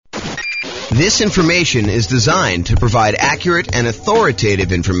This information is designed to provide accurate and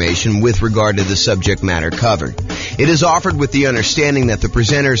authoritative information with regard to the subject matter covered. It is offered with the understanding that the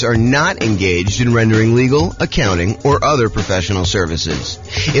presenters are not engaged in rendering legal, accounting, or other professional services.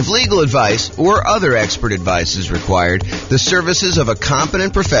 If legal advice or other expert advice is required, the services of a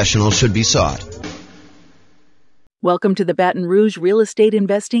competent professional should be sought. Welcome to the Baton Rouge Real Estate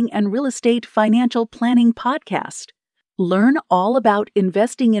Investing and Real Estate Financial Planning Podcast. Learn all about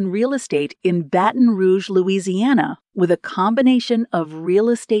investing in real estate in Baton Rouge, Louisiana, with a combination of real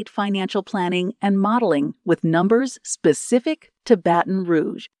estate financial planning and modeling with numbers specific to Baton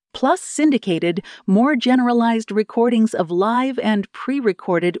Rouge, plus syndicated, more generalized recordings of live and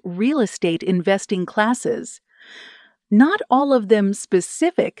pre-recorded real estate investing classes. Not all of them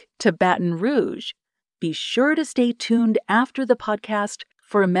specific to Baton Rouge. Be sure to stay tuned after the podcast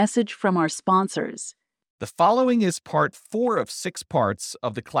for a message from our sponsors. The following is part 4 of 6 parts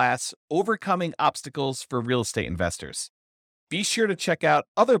of the class, Overcoming Obstacles for Real Estate Investors. Be sure to check out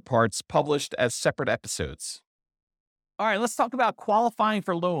other parts published as separate episodes. All right, let's talk about qualifying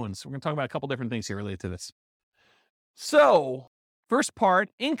for loans. We're going to talk about a couple different things here related to this. So, first part,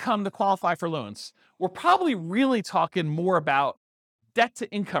 income to qualify for loans. We're probably really talking more about debt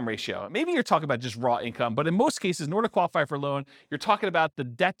to income ratio. Maybe you're talking about just raw income, but in most cases, in order to qualify for a loan, you're talking about the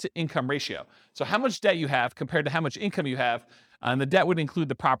debt to income ratio. So how much debt you have compared to how much income you have, and the debt would include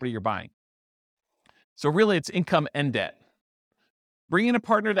the property you're buying. So really it's income and debt. Bring in a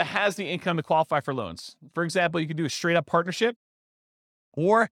partner that has the income to qualify for loans. For example, you could do a straight up partnership,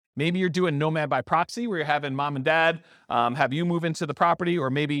 or maybe you're doing nomad by proxy where you're having mom and dad have you move into the property, or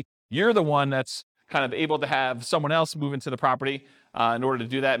maybe you're the one that's kind of able to have someone else move into the property. In order to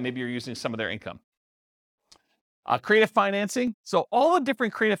do that, maybe you're using some of their income. Creative financing. So all the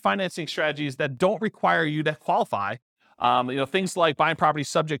different creative financing strategies that don't require you to qualify, things like buying properties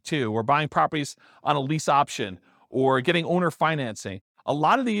subject to, or buying properties on a lease option, or getting owner financing. A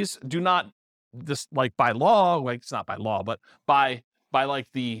lot of these do not, just like by law, like it's not by law, but by like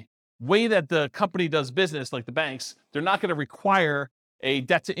the way that the company does business, like the banks, they're not going to require a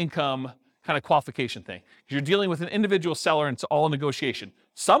debt to income kind of qualification thing. You're dealing with an individual seller and it's all a negotiation.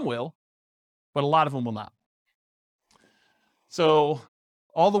 Some will, but a lot of them will not. So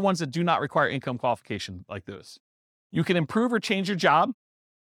all the ones that do not require income qualification like those. You can improve or change your job.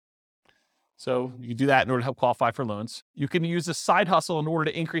 So you can do that in order to help qualify for loans. You can use a side hustle in order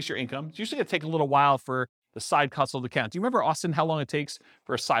to increase your income. It's usually going to take a little while for the side hustle to count. Do you remember, Austin, how long it takes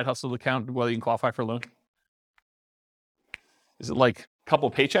for a side hustle to count whether you can qualify for a loan? Is it like couple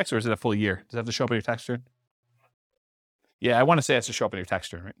of paychecks, or is it a full year? Does it have to show up on your tax return? Yeah, I want to say it has to show up on your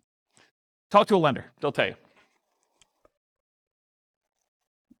tax return, right? Talk to a lender. They'll tell you.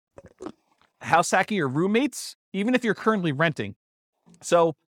 House hacking your roommates, even if you're currently renting.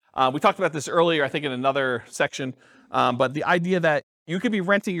 So we talked about this earlier, I think in another section, but the idea that you could be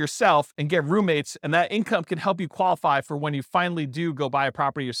renting yourself and get roommates, and that income can help you qualify for when you finally do go buy a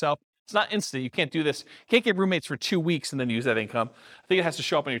property yourself. It's not instant. You can't do this. You can't get roommates for 2 weeks and then use that income. I think it has to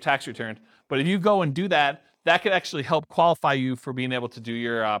show up on your tax return. But if you go and do that, that could actually help qualify you for being able to do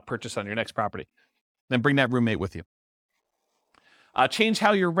your purchase on your next property. Then bring that roommate with you. Change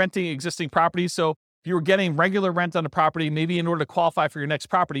how you're renting existing properties. So if you were getting regular rent on a property, maybe in order to qualify for your next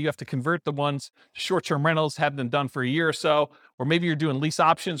property, you have to convert the ones to short-term rentals, have them done for a year or so. Or maybe you're doing lease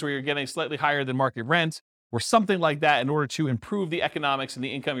options where you're getting slightly higher than market rent, or something like that in order to improve the economics and the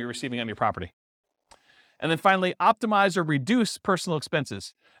income you're receiving on your property. And then finally, optimize or reduce personal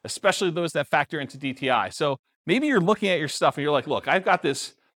expenses, especially those that factor into DTI. So maybe you're looking at your stuff and you're like, look, I've got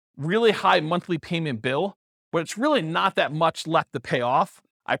this really high monthly payment bill, but it's really not that much left to pay off.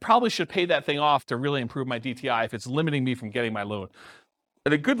 I probably should pay that thing off to really improve my DTI if it's limiting me from getting my loan.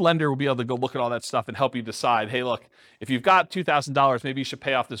 And a good lender will be able to go look at all that stuff and help you decide, hey, look, if you've got $2,000, maybe you should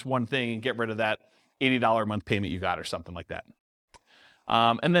pay off this one thing and get rid of that $80 a month payment you got or something like that.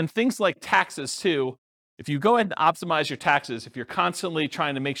 And then things like taxes too. If you go ahead and optimize your taxes, if you're constantly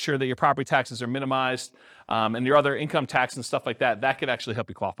trying to make sure that your property taxes are minimized and your other income tax and stuff like that, that could actually help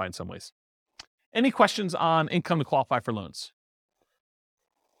you qualify in some ways. Any questions on income to qualify for loans?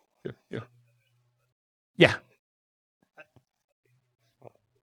 Yeah.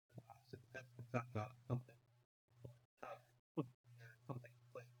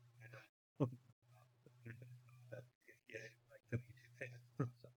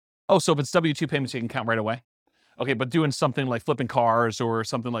 Oh, so if it's W-2 payments, you can count right away? Okay, but doing something like flipping cars or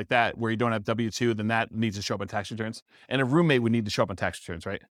something like that where you don't have W-2, then that needs to show up on tax returns. And a roommate would need to show up on tax returns,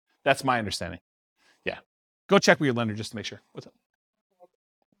 right? That's my understanding. Yeah. Go check with your lender just to make sure. What's up?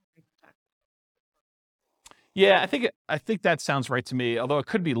 Yeah, I think that sounds right to me, although it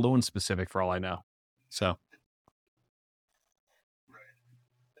could be loan specific for all I know. So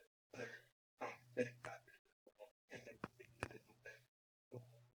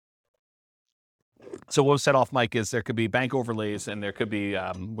what was set off, Mike, is there could be bank overlays and there could be,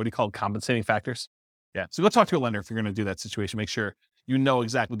 what do you call it, compensating factors? Yeah. So go talk to a lender if you're going to do that situation. Make sure you know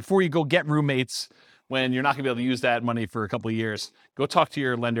exactly before you go get roommates when you're not going to be able to use that money for a couple of years. Go talk to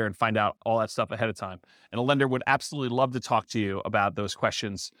your lender and find out all that stuff ahead of time. And a lender would absolutely love to talk to you about those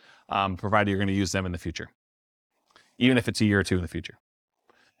questions, provided you're going to use them in the future, even if it's a year or two in the future.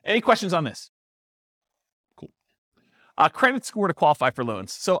 Any questions on this? Cool. Credit score to qualify for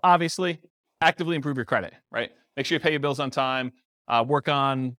loans. So obviously, actively improve your credit, right? Make sure you pay your bills on time. Work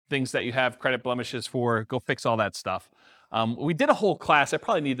on things that you have credit blemishes for. Go fix all that stuff. We did a whole class. I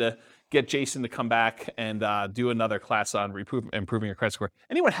probably need to get Jason to come back and do another class on improving your credit score.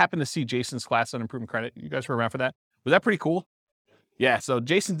 Anyone happen to see Jason's class on improving credit? You guys were around for that? Was that pretty cool? Yeah, so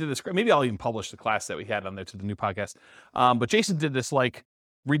Jason did this. Maybe I'll even publish the class that we had on there to the new podcast. But Jason did this like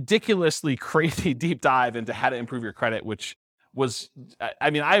ridiculously crazy deep dive into how to improve your credit, which was, I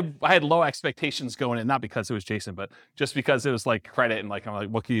mean, I had low expectations going in, not because it was Jason, but just because it was like credit and like, I'm like,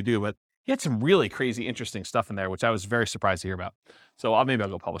 what can you do? But he had some really crazy, interesting stuff in there, which I was very surprised to hear about. So maybe I'll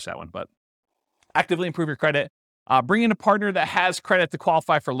go publish that one. But actively improve your credit. Bring in a partner that has credit to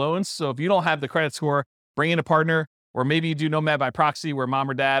qualify for loans. So if you don't have the credit score, bring in a partner, or maybe you do Nomad by proxy where mom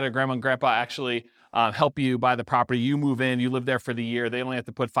or dad or grandma and grandpa actually help you buy the property. You move in, you live there for the year. They only have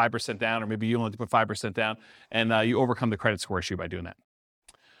to put 5% down, or maybe you only have to put 5% down, and you overcome the credit score issue by doing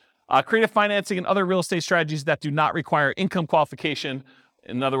that. Creative financing and other real estate strategies that do not require income qualification,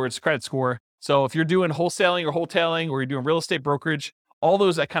 in other words, credit score. So if you're doing wholesaling or wholetailing, or you're doing real estate brokerage, all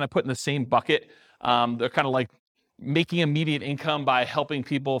those that kind of put in the same bucket, they're kind of like making immediate income by helping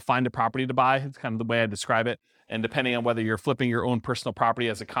people find a property to buy. It's kind of the way I describe it. And depending on whether you're flipping your own personal property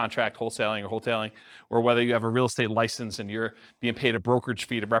as a contract, wholesaling or wholetailing, or whether you have a real estate license and you're being paid a brokerage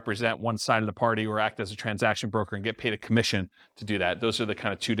fee to represent one side of the party or act as a transaction broker and get paid a commission to do that. Those are the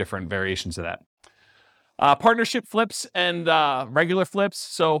kind of two different variations of that. Partnership flips and regular flips.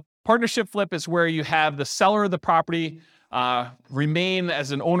 So partnership flip is where you have the seller of the property remain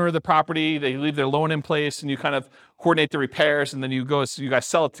as an owner of the property. They leave their loan in place and you kind of coordinate the repairs, and then you guys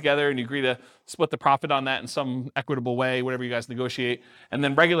sell it together and you agree to split the profit on that in some equitable way, whatever you guys negotiate. And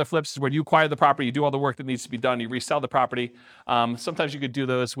then regular flips is where you acquire the property, you do all the work that needs to be done, you resell the property. Sometimes you could do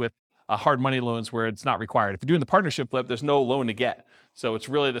those with hard money loans where it's not required. If you're doing the partnership flip, there's no loan to get. So it's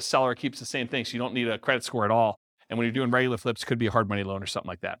really the seller keeps the same thing, so you don't need a credit score at all. And when you're doing regular flips, it could be a hard money loan or something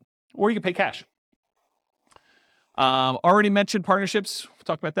like that. Or you can pay cash. Already mentioned partnerships. We'll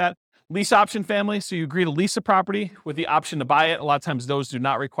talk about that. Lease option family. So you agree to lease a property with the option to buy it. A lot of times those do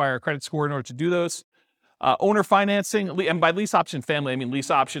not require a credit score in order to do those. Owner financing. And by lease option family, I mean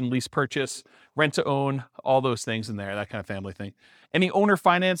lease option, lease purchase, rent to own, all those things in there, that kind of family thing. Any owner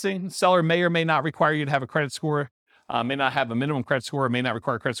financing, seller may or may not require you to have a credit score, may not have a minimum credit score, may not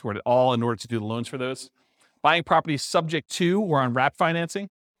require a credit score at all in order to do the loans for those. Buying properties subject to or on wrap financing.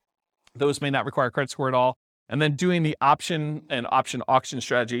 Those may not require a credit score at all. And then doing the option and option auction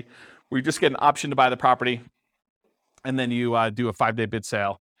strategy, where you just get an option to buy the property, and then you do a 5-day bid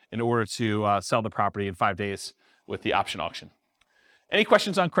sale in order to sell the property in 5 days with the option auction. Any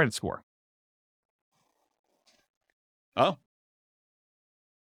questions on credit score? Oh.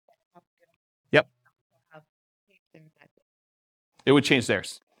 Yep. It would change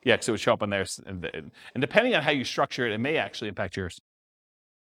theirs. Yeah, because it would show up on theirs. And depending on how you structure it, it may actually impact yours.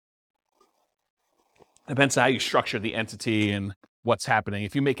 Depends on how you structure the entity and what's happening.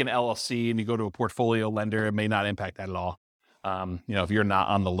 If you make an LLC and you go to a portfolio lender, it may not impact that at all. If you're not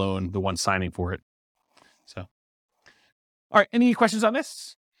on the loan, the one signing for it. So, all right, any questions on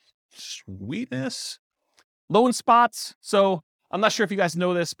this? Sweetness. Loan spots. So I'm not sure if you guys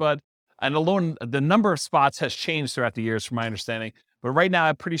know this, but the number of spots has changed throughout the years from my understanding. But right now,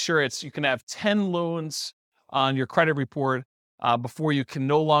 I'm pretty sure you can have 10 loans on your credit report before you can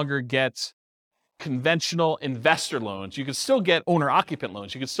no longer get conventional investor loans. You can still get owner-occupant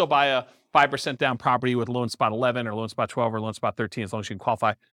loans. You can still buy a 5% down property with loan spot 11 or loan spot 12 or loan spot 13 as long as you can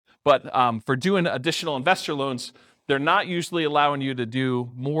qualify. But for doing additional investor loans, they're not usually allowing you to do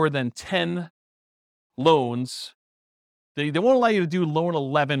more than 10 loans. They won't allow you to do loan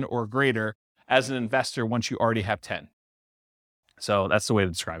 11 or greater as an investor once you already have 10. So that's the way to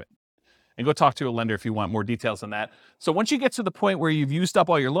describe it. And go talk to a lender if you want more details on that. So once you get to the point where you've used up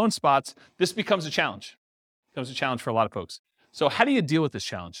all your loan spots, this becomes a challenge. It becomes a challenge for a lot of folks. So how do you deal with this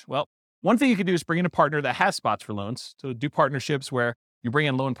challenge? Well, one thing you can do is bring in a partner that has spots for loans. So do partnerships where you bring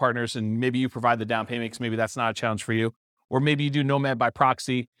in loan partners and maybe you provide the down payments. Maybe that's not a challenge for you. Or maybe you do Nomad by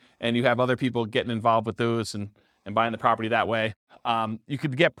proxy and you have other people getting involved with those and buying the property that way. You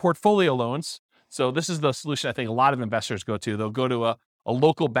could get portfolio loans. So this is the solution I think a lot of investors go to. They'll go to a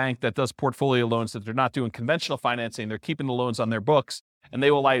local bank that does portfolio loans, that they're not doing conventional financing. They're keeping the loans on their books and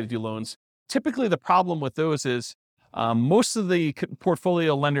they will allow you to do loans. Typically, the problem with those is most of the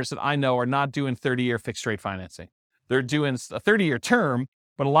portfolio lenders that I know are not doing 30-year fixed rate financing. They're doing a 30-year term,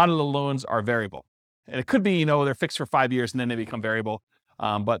 but a lot of the loans are variable. And it could be, they're fixed for 5 years and then they become variable.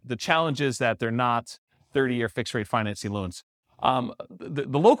 But the challenge is that they're not 30-year fixed rate financing loans.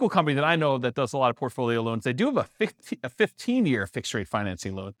 The local company that I know that does a lot of portfolio loans, they do have a 15-year fixed rate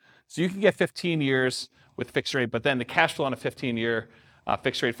financing loan. So you can get 15 years with fixed rate, but then the cash flow on a 15-year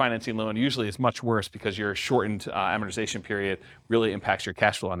fixed rate financing loan usually is much worse because your shortened amortization period really impacts your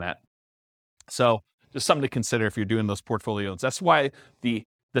cash flow on that. So just something to consider if you're doing those portfolio loans. That's why the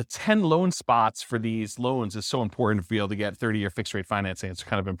 10 loan spots for these loans is so important to be able to get 30-year fixed rate financing. It's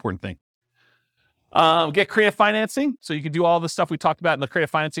kind of an important thing. Get creative financing. So you can do all the stuff we talked about in the creative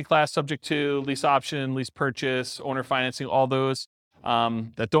financing class, subject to lease option, lease purchase, owner financing, all those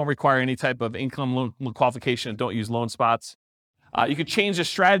that don't require any type of income loan qualification and don't use loan spots. You could change the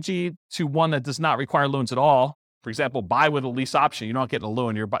strategy to one that does not require loans at all. For example, buy with a lease option. You're not getting a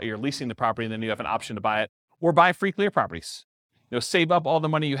loan. You're leasing the property and then you have an option to buy it. Or buy free clear properties. Save up all the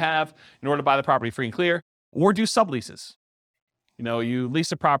money you have in order to buy the property free and clear. Or do subleases. You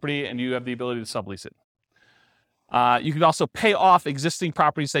lease a property and you have the ability to sublease it. You can also pay off existing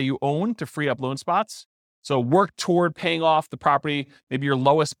properties that you own to free up loan spots. So work toward paying off the property, maybe your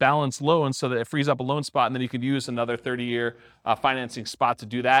lowest balance loan, so that it frees up a loan spot, and then you could use another 30-year financing spot to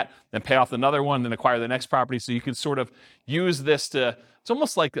do that, then pay off another one, then acquire the next property. So you can sort of use this it's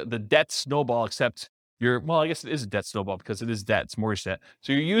almost like the debt snowball, except I guess it is a debt snowball because it is debt, it's mortgage debt.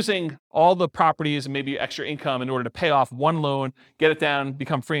 So you're using all the properties and maybe extra income in order to pay off one loan, get it down,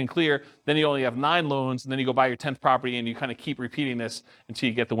 become free and clear. Then you only have 9 loans, and then you go buy your 10th property, and you kind of keep repeating this until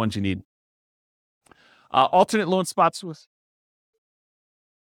you get the ones you need. Alternate loan spots with.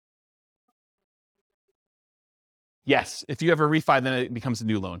 Yes, if you have a refi, then it becomes a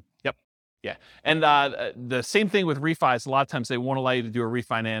new loan. Yep, yeah. And the same thing with refis. A lot of times they won't allow you to do a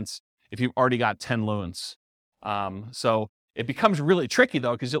refinance if you've already got 10 loans. So it becomes really tricky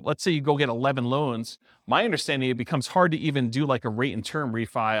though, because let's say you go get 11 loans. My understanding, it becomes hard to even do like a rate and term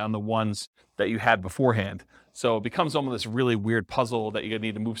refi on the ones that you had beforehand. So it becomes almost this really weird puzzle that you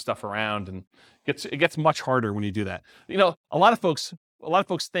need to move stuff around, and it gets much harder when you do that. A lot of folks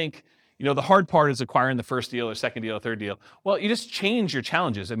think, the hard part is acquiring the first deal or second deal or third deal. Well, you just change your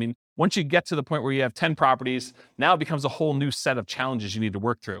challenges. I mean, once you get to the point where you have 10 properties, now it becomes a whole new set of challenges you need to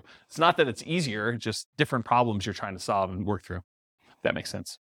work through. It's not that it's easier, just different problems you're trying to solve and work through. If that makes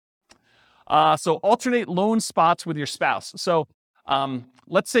sense. So alternate loan spots with your spouse. So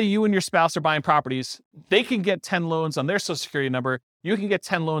let's say you and your spouse are buying properties. They can get 10 loans on their Social Security number. You can get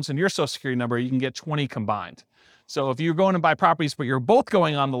 10 loans on your Social Security number. You can get 20 combined. So if you're going to buy properties, but you're both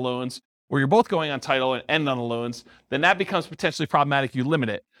going on the loans, or you're both going on title and end on the loans, then that becomes potentially problematic. You limit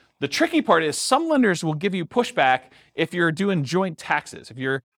it. The tricky part is some lenders will give you pushback if you're doing joint taxes. If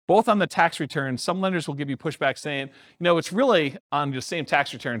you're both on the tax return, some lenders will give you pushback saying, it's really on the same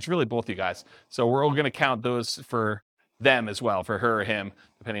tax return. It's really both you guys. So we're all going to count those for them as well, for her or him,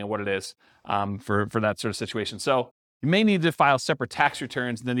 depending on what it is, for that sort of situation. So you may need to file separate tax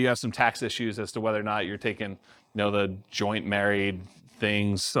returns, and then you have some tax issues as to whether or not you're taking, the joint married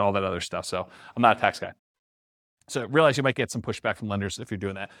things, all that other stuff. So I'm not a tax guy. So realize you might get some pushback from lenders if you're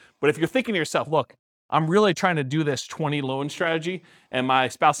doing that. But if you're thinking to yourself, look, I'm really trying to do this 20 loan strategy, and my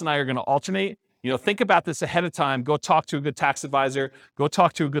spouse and I are going to alternate, think about this ahead of time. Go talk to a good tax advisor, go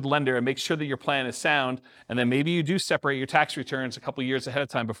talk to a good lender, and make sure that your plan is sound. And then maybe you do separate your tax returns a couple of years ahead of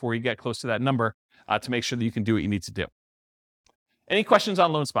time before you get close to that number to make sure that you can do what you need to do. Any questions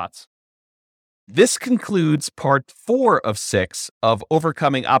on loan spots? This concludes part 4 of 6 of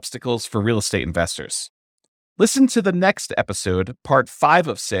Overcoming Obstacles for Real Estate Investors. Listen to the next episode, part 5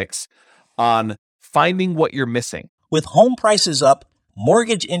 of 6, on finding what you're missing. With home prices up,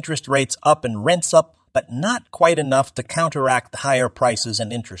 mortgage interest rates up, and rents up, but not quite enough to counteract the higher prices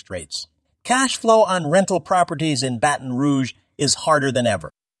and interest rates. Cash flow on rental properties in Baton Rouge is harder than ever.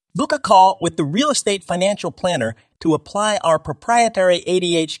 Book a call with the Real Estate Financial Planner to apply our proprietary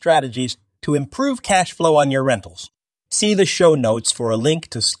 88 strategies to improve cash flow on your rentals. See the show notes for a link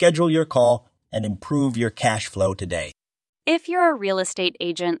to schedule your call and improve your cash flow today. If you're a real estate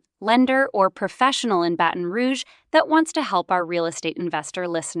agent, lender, or professional in Baton Rouge that wants to help our real estate investor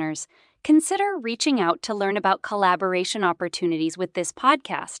listeners, consider reaching out to learn about collaboration opportunities with this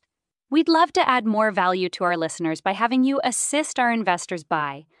podcast. We'd love to add more value to our listeners by having you assist our investors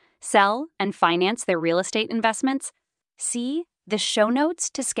buy, sell, and finance their real estate investments. See the show notes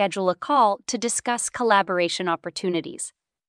to schedule a call to discuss collaboration opportunities.